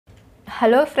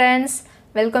Hello friends,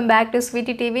 welcome back to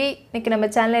Sweety TV. இன்னைக்கு நம்ம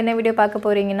சேனல்ல என்ன வீடியோ பார்க்க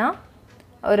போறீங்கன்னா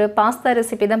ஒரு பாஸ்தா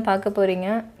ரெசிபி தான் பார்க்க போறீங்க.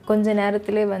 கொஞ்ச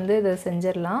நேரத்திலே வந்து இத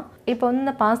செஞ்சிரலாம். இப்போ வந்து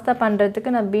இந்த பாஸ்தா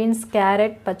பண்றதுக்கு நான் பீன்ஸ்,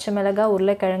 கேரட், பச்சை மிளகாய்,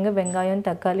 உருளைக்கிழங்கு, வெங்காயம்,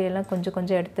 தக்காளி எல்லாம்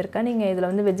கொஞ்சம் எடுத்துர்க்கேன். நீங்க இதல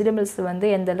வந்து வெஜிடபிள்ஸ்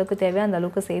வந்து எந்த அளவுக்கு தேவையோ அந்த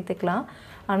அளவுக்கு சேர்த்துக்கலாம்.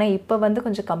 ஆனா இப்போ வந்து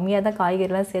கொஞ்சம் கம்மியா தான்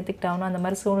காய்கறிலாம் சேர்த்துக்கிட்டாவணும். அந்த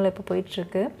மாதிரி சூழ்நிலை இப்ப போயிட்டு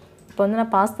இருக்கு. இப்போ வந்து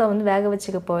நான் பாஸ்தா வந்து வேக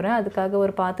வச்சுக்க போறேன். அதுக்காக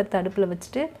ஒரு பாத்திரத்தை அடுப்புல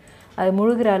வச்சிட்டு அது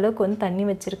முழுகிற அளவுக்கு வந்து தண்ணி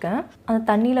வச்சிருக்கேன். அந்த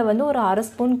தண்ணியில வந்து ஒரு 1/2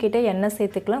 ஸ்பூன் கிட்ட எண்ணெய்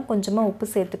சேர்த்துக்கலாம். கொஞ்சமா உப்பு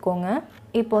சேர்த்துக்கோங்க.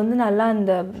 இப்போ வந்து நல்லா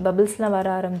அந்த பபிள்ஸ்லாம் வர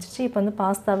ஆரம்பிச்சிச்சு. இப்போ வந்து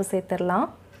பாஸ்தாவை சேர்த்துறலாம்.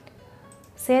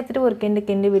 சேர்த்துட்டு ஒரு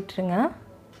கிண்டி விட்டுருங்க.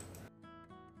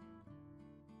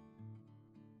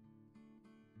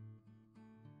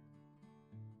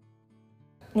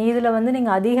 இதுல வந்து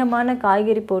நீங்க அதிகமான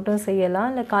காய்கறி போட்டும் செய்யலாம்.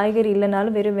 இல்ல காய்கறி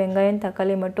இல்லனாலும் வெறும் வெங்காயம்,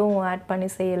 தக்காளி மட்டும் ஆட்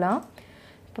பண்ணி செய்யலாம்.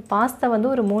 இப்போ பாஸ்தா வந்து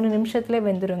ஒரு 3 நிமிஷத்துல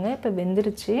வெந்துருங்க. இப்போ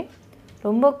வெந்துருச்சு.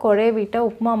 ரொம்ப குழைவிட்டா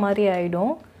உப்புமா மாதிரி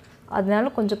ஆயிடும்.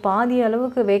 அதனால கொஞ்சம் பாதி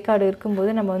அளவுக்கு வேக்காடு இருக்கும்போது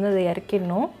நம்ம வந்து அதை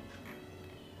இறக்கிடணும்.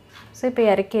 ஸோ இப்போ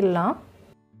இறக்கிடலாம்.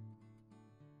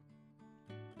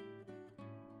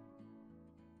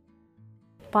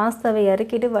 பாஸ்தாவை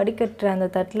இறக்கிட்டு வடிகட்டுற அந்த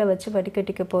தட்டில் வச்சு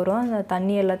வடிகட்டிக்க போகிறோம். அந்த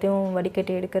தண்ணி எல்லாத்தையும்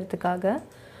வடிகட்டி எடுக்கிறதுக்காக.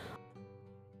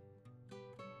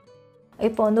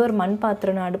 இப்போ வந்து ஒரு மண்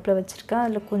பாத்திரம் நான் அடுப்பில் வச்சுருக்கேன்.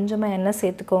 அதில் கொஞ்சமாக எண்ணெய்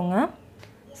சேர்த்துக்கோங்க.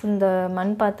 ஸோ இந்த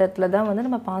மண் பாத்திரத்தில் தான் வந்து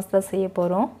நம்ம பாஸ்தா செய்ய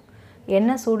போகிறோம்.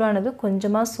 எண்ணெய் சூடானது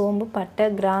கொஞ்சமாக சோம்பு, பட்டை,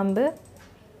 கிராம்பு,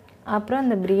 அப்புறம்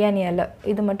இந்த பிரியாணி இலை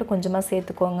இது மட்டும் கொஞ்சமாக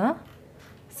சேர்த்துக்கோங்க.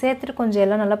 சேர்த்துட்டு கொஞ்சம்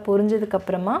எல்லாம் நல்லா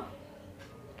பொரிஞ்சதுக்கப்புறமா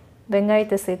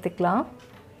வெங்காயத்தை சேர்த்துக்கலாம்.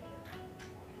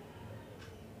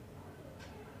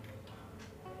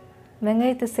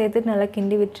 வெங்காயத்தை சேர்த்துட்டு நல்லா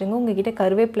கிண்டி விட்டுருங்க. உங்ககிட்ட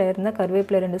கருவேப்பிலை இருந்தால்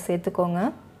கருவேப்பிலை 2 சேர்த்துக்கோங்க.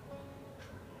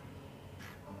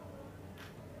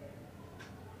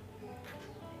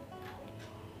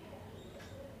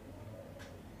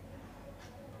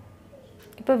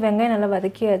 இப்போ வெங்காயம் நல்லா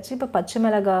வதக்கியாச்சு. இப்போ பச்சை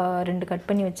மிளகாய் 2 கட்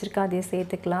பண்ணி வச்சுருக்கேன். அதையும்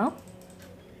சேர்த்துக்கலாம்.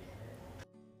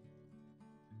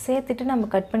 சேர்த்துட்டு நம்ம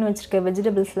கட் பண்ணி வச்சுருக்க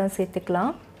வெஜிடபிள்ஸ்லாம்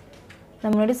சேர்த்துக்கலாம்.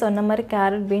 நான் முன்னாடி சொன்ன மாதிரி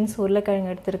கேரட், பீன்ஸ்,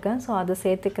 உருளைக்கிழங்கு எடுத்துருக்கேன். ஸோ அதை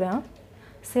சேர்த்துக்கிறேன்.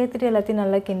 சேர்த்துட்டு எல்லாத்தையும்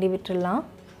நல்லா கிண்டி விட்டுடலாம்.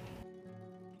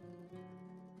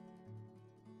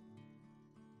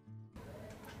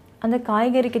 அந்த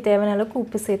காய்கறிக்கு தேவையான அளவுக்கு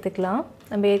உப்பு சேர்த்துக்கலாம்.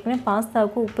 நம்ம ஏற்கனவே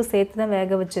பாஸ்தாவுக்கு உப்பு சேர்த்து தான்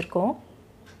வேக வச்சுருக்கோம்.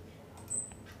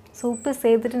 ஸோ உப்பு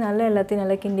சேர்த்துட்டு நல்லா எல்லாத்தையும்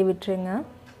நல்லா கிண்டி விட்டுருங்க.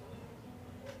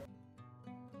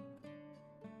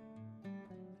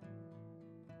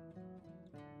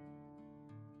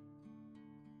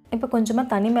 இப்போ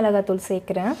கொஞ்சமாக தனி மிளகாய்த்தூள்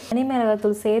சேர்க்குறேன். தனி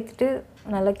மிளகாய்த்தூள் சேர்த்துட்டு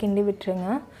நல்லா கிண்டி விட்டுருங்க.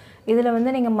 இதில்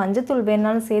வந்து நீங்கள் மஞ்சத்தூள்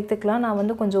வேணாலும் சேர்த்துக்கலாம். நான்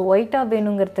வந்து கொஞ்சம் ஒயிட்டாக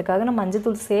வேணுங்கிறதுக்காக நான்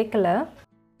மஞ்சத்தூள் சேர்க்கலை.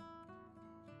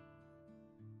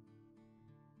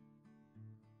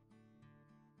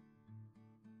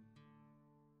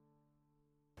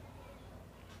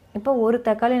 இப்போ ஒரு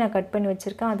தக்காளி நான் கட் பண்ணி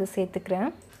வச்சுருக்கேன். அதை சேர்த்துக்கிறேன்.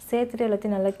 சேர்த்துட்டு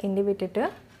எல்லாத்தையும் நல்லா கிண்டி விட்டுட்டு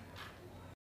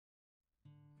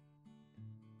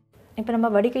இப்போ நம்ம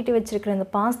வடிகட்டி வச்சுருக்கிற அந்த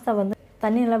பாஸ்தா வந்து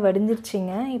தண்ணி நல்லா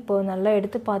வடிஞ்சிருச்சிங்க. இப்போது நல்லா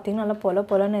எடுத்து பார்த்தீங்கன்னா நல்லா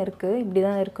பொலன்னு இருக்குது. இப்படி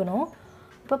தான் இருக்கணும்.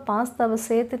 இப்போ பாஸ்தாவை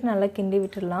சேர்த்துட்டு நல்லா கிண்டி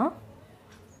விட்டுடலாம்.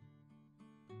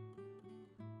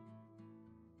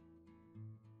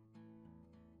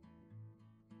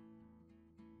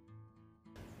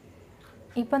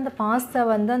 இப்போ அந்த பாஸ்தா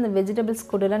வந்து அந்த வெஜிடபிள்ஸ்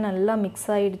கூடலாம் நல்லா மிக்ஸ்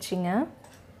ஆகிடுச்சிங்க.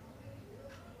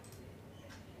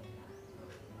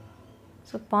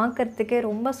 ஸோ பார்க்குறதுக்கே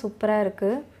ரொம்ப சூப்பராக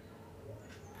இருக்குது.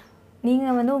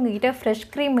 நீங்கள் வந்து உங்கள்கிட்ட ஃப்ரெஷ்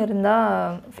க்ரீம்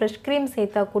இருந்தால் ஃப்ரெஷ் க்ரீம்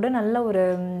சேர்த்தா கூட நல்ல ஒரு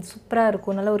சூப்பராக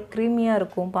இருக்கும். நல்ல ஒரு க்ரீமியாக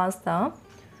இருக்கும் பாஸ்தா.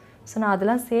 ஸோ நான்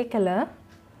அதெல்லாம் சேர்க்கலை.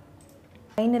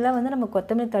 ஃபைனலாக வந்து நம்ம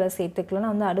கொத்தமல்லி தழை சேர்த்துக்கலாம்.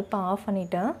 நான் வந்து அடுப்பை ஆஃப்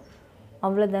பண்ணிட்டேன்.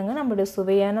 அவ்வளோதாங்க, நம்மளுடைய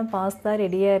சுவையான பாஸ்தா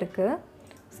ரெடியாக இருக்குது.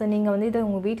 ஸோ நீங்கள் வந்து இதை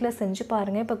உங்கள் வீட்டில் செஞ்சு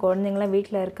பாருங்கள். இப்போ குழந்தைங்களாம்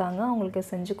வீட்டில் இருக்காங்க, அவங்களுக்கு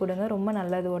செஞ்சு கொடுங்க. ரொம்ப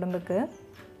நல்லது உடம்புக்கு.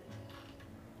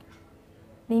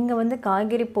 நீங்கள் வந்து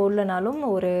காய்கறி போடலனாலும்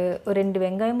ஒரு 2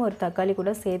 வெங்காயம், ஒரு தக்காளி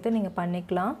கூட சேர்த்து நீங்கள்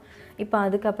பண்ணிக்கலாம். இப்போ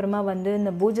அதுக்கப்புறமா வந்து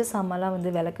இந்த பூஜை சாமான்லாம்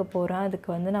வந்து விளக்க போகிறேன். அதுக்கு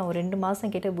வந்து நான் ஒரு 2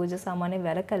 மாதம் கிட்ட பூஜை சாமானே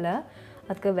விளக்கலை.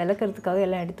 அதுக்கு விளக்கிறதுக்காக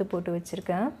எல்லாம் எடுத்து போட்டு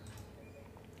வச்சுருக்கேன்.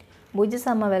 பூஜை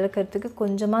சாமான் விளக்கிறதுக்கு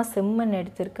கொஞ்சமாக செம்மண்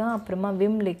எடுத்திருக்கேன். அப்புறமா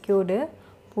விம் லிக்யூடு,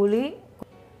 புளி.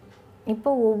 இப்போ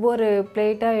ஒவ்வொரு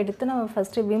பிளேட்டாக எடுத்து நம்ம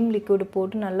ஃபஸ்ட்டு விம் லிக்யூடு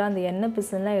போட்டு நல்லா அந்த எண்ணெய்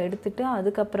பிசுலாம் எடுத்துட்டு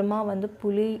அதுக்கப்புறமா வந்து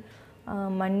புளி,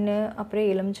 மண், அப்புறம்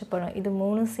எலுமிச்சைப்பழம் இது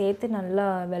 3 சேர்த்து நல்லா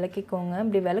விளக்கிக்கோங்க.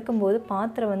 இப்படி விளக்கும்போது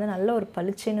பாத்திரம் வந்து நல்ல ஒரு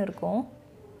பளிச்சுன்னு இருக்கும்.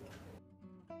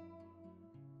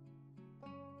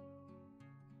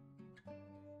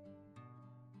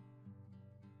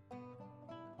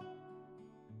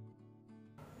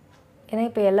 ஏன்னா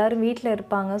இப்போ எல்லோரும் வீட்டில்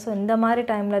இருப்பாங்க. ஸோ இந்த மாதிரி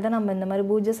டைமில் தான் நம்ம இந்த மாதிரி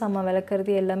பூஜை சாமான்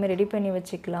விளக்குறது எல்லாமே ரெடி பண்ணி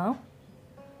வச்சுக்கலாம்.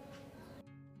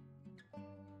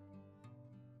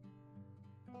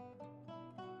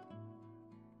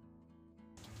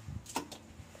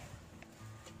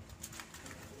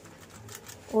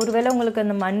 ஒருவேளை உங்களுக்கு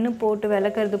அந்த மண் போட்டு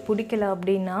விளக்குறது பிடிக்கல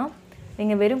அப்படின்னா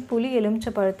நீங்கள் வெறும் புளி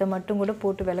எலுமிச்சை பழத்தை மட்டும் கூட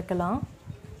போட்டு விளக்கலாம்.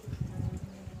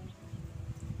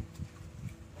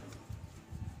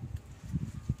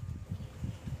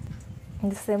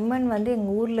 இந்த செம்மண் வந்து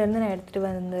எங்கள் ஊர்லேருந்து நான் எடுத்துகிட்டு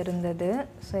வந்திருந்தது.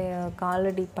 ஸோ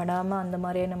காலடி படாமல் அந்த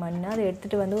மாதிரியான மண் அதை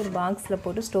எடுத்துகிட்டு வந்து ஒரு பாக்ஸில்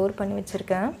போட்டு ஸ்டோர் பண்ணி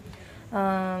வச்சுருக்கேன்.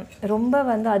 ரொம்ப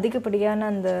வந்து அதிகப்படியான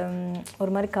அந்த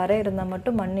ஒரு மாதிரி கரை இருந்தால்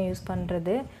மட்டும் மண் யூஸ்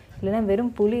பண்ணுறது, இல்லைன்னா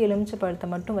வெறும் புளி எலுமிச்சை பழத்தை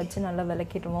மட்டும் வச்சு நல்லா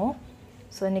விளக்கிடுவோம்.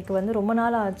 ஸோ இன்றைக்கி வந்து ரொம்ப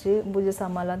நாள் ஆச்சு பூஜை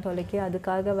சாமான்லாம் தொலைக்கி,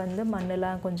 அதுக்காக வந்து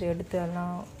மண்ணெல்லாம் கொஞ்சம் எடுத்து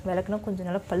எல்லாம் விளக்குனா கொஞ்சம்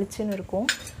நல்லா பளிச்சுன்னு இருக்கும்.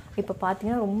 இப்போ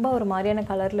பார்த்தீங்கன்னா ரொம்ப ஒரு மாதிரியான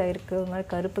கலரில் இருக்குது, ஒரு மாதிரி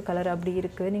கருப்பு கலர் அப்படி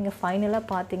இருக்குது. நீங்கள்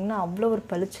ஃபைனலாக பார்த்தீங்கன்னா அவ்வளோ ஒரு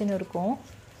பளிச்சுன்னு இருக்கும்.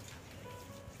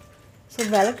 ஸோ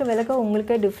விளக்க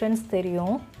உங்களுக்கே டிஃப்ரென்ஸ்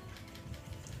தெரியும்.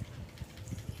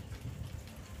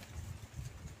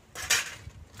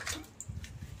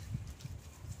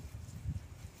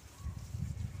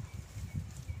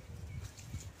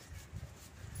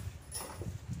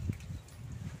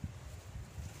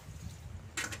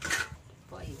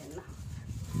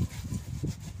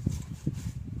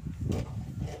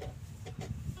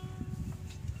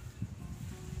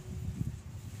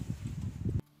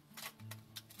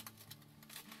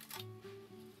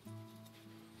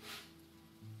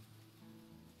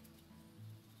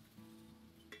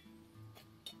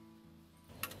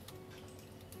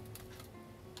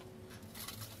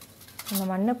 அந்த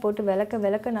மண்ணை போட்டு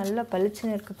விளக்க நல்லா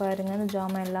பளிச்சுன்னு இருக்குது பாருங்கள் அந்த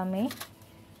ஜாமான் எல்லாமே.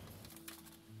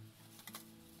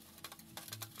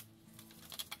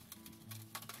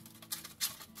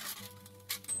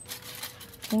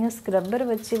 நீங்கள் ஸ்க்ரப்பர்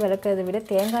வச்சு விளக்கிறதை விட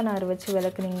தேங்காய் நார் வச்சு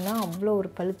விளக்குனீங்கன்னா அவ்வளோ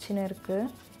ஒரு பளிச்சுன்னு இருக்குது.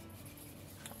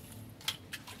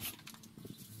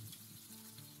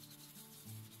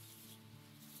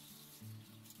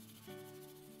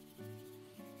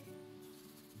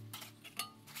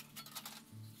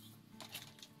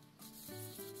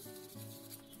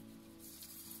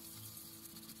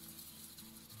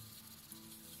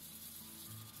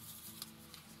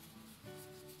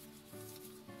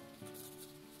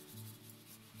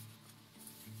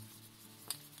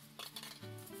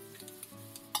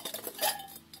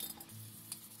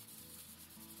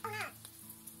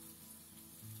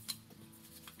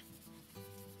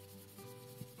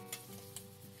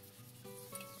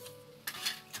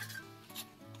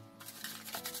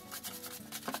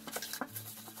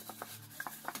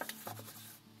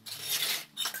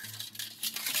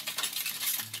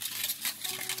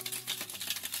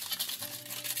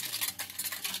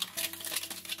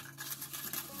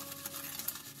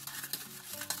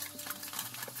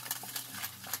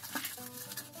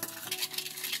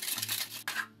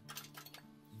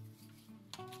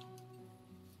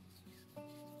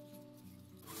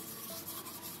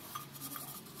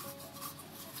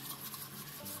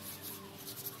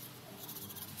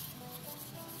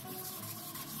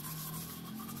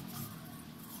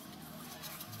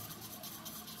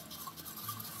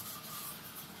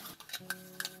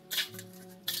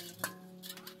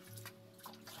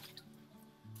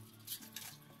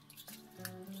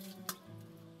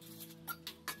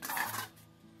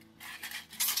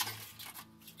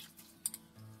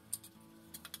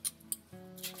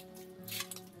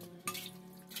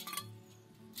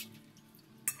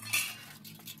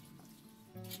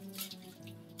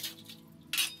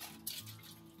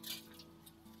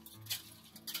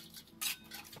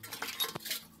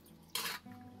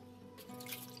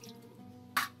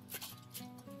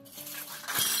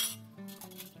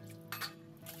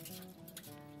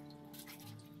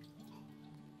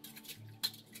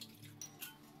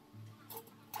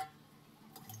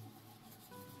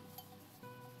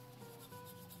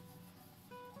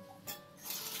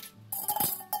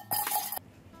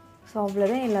 ஸோ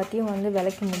அவ்வளோதான், எல்லாத்தையும் வந்து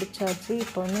விளக்கி முடிச்சாச்சு.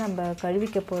 இப்போ வந்து நம்ம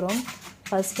கழுவிக்க போகிறோம்.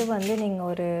 ஃபஸ்ட்டு வந்து நீங்கள்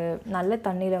ஒரு நல்ல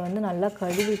தண்ணியில் வந்து நல்லா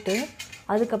கழுவிட்டு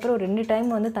அதுக்கப்புறம் ஒரு 2 டைம்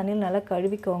வந்து தண்ணியில் நல்லா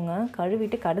கழுவிக்கோங்க.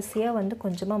 கழுவிட்டு கடைசியாக வந்து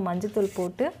கொஞ்சமாக மஞ்சத்தூள்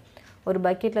போட்டு ஒரு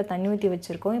பக்கெட்டில் தண்ணி ஊற்றி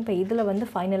வச்சுருக்கோம். இப்போ இதில் வந்து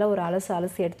ஃபைனலாக ஒரு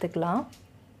அலசி எடுத்துக்கலாம்.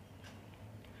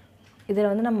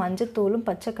 இதில் வந்து நான் மஞ்சத்தூளும்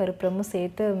பச்சை கருப்பூரமும்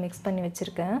சேர்த்து மிக்ஸ் பண்ணி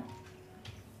வச்சுருக்கேன்.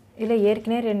 இதில்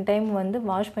ஏற்கனவே 2 டைம் வந்து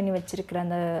வாஷ் பண்ணி வச்சுருக்கிற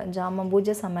அந்த ஜாமான்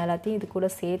பூஜை சாமான் எல்லாத்தையும் இது கூட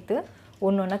சேர்த்து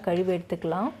ஒன்று ஒன்றா கழுவி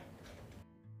எடுத்துக்கலாம்.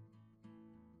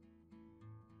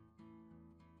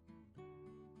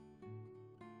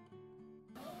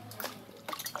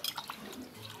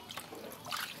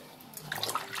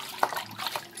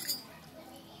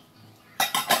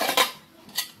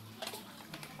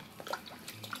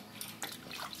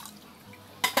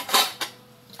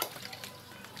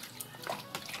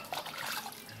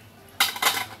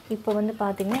 இப்போ வந்து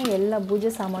பார்த்திங்கன்னா எல்லா பூஜை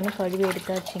சாமானும் கழுவி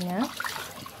எடுத்தாச்சுங்க.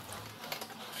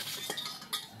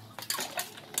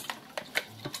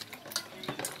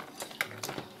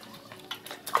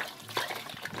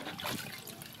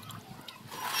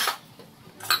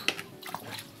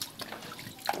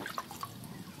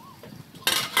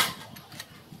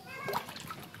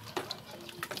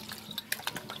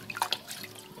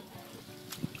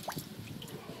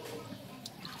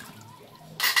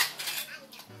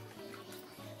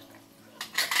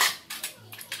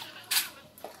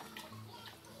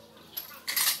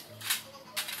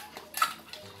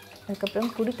 அதுக்கப்புறம்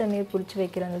குடி தண்ணீர் பிடிச்சி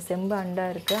வைக்கிற அந்த செம்பு அண்டா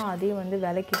இருக்குது, அதையும் வந்து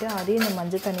விளக்கிட்டு அதையும் இந்த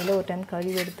மஞ்சள் தண்ணியில் ஒரு டைம்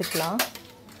கழுவி எடுத்துக்கலாம்.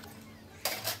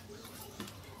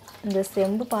 இந்த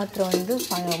செம்பு பாத்திரம் வந்து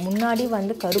முன்னாடி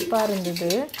வந்து கருப்பாக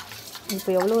இருந்தது, இப்போ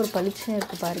எவ்வளோ ஒரு பளிச்சுன்னு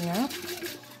இருக்குது பாருங்கள்.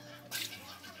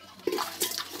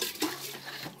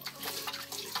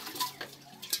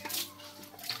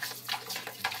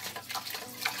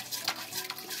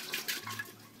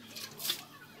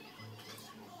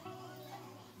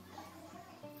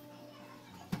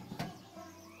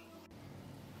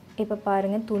 இப்போ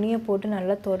பாருங்கள், துணியை போட்டு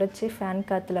நல்லா துடைச்சி ஃபேன்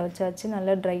காற்றுல வச்சாச்சு.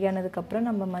 நல்லா ட்ரை ஆனதுக்கப்புறம்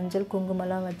நம்ம மஞ்சள்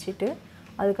குங்குமம்லாம் வச்சுட்டு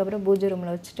அதுக்கப்புறம் பூஜை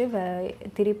ரூமில் வச்சுட்டு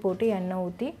திரி போட்டு எண்ணெய்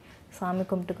ஊற்றி சாமி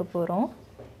கும்பிட்டுக்க போகிறோம்.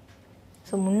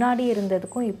 ஸோ முன்னாடி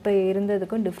இருந்ததுக்கும் இப்போ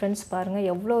இருந்ததுக்கும் டிஃப்ரென்ஸ் பாருங்கள்.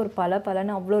 எவ்வளோ ஒரு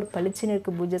பலன்னு அவ்வளோ ஒரு பளிச்சுன்னு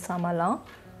இருக்குது பூஜை சாமான்லாம்.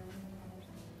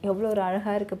 எவ்வளோ ஒரு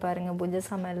அழகாக இருக்குது பாருங்கள் பூஜை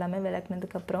சாமான் எல்லாமே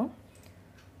விளக்குனதுக்கப்புறம்.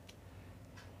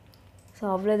 ஸோ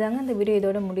அவ்வளோதாங்க, இந்த வீடியோ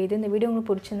இதோட முடியுது. இந்த வீடியோ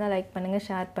உங்களுக்கு பிடிச்சிருந்தா லைக் பண்ணுங்கள்,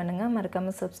 ஷேர் பண்ணுங்கள்,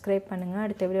 மறக்காமல் சப்ஸ்கிரைப் பண்ணுங்கள்.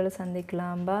 அடுத்த வீடியோவில்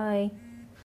சந்திக்கலாம். பாய்.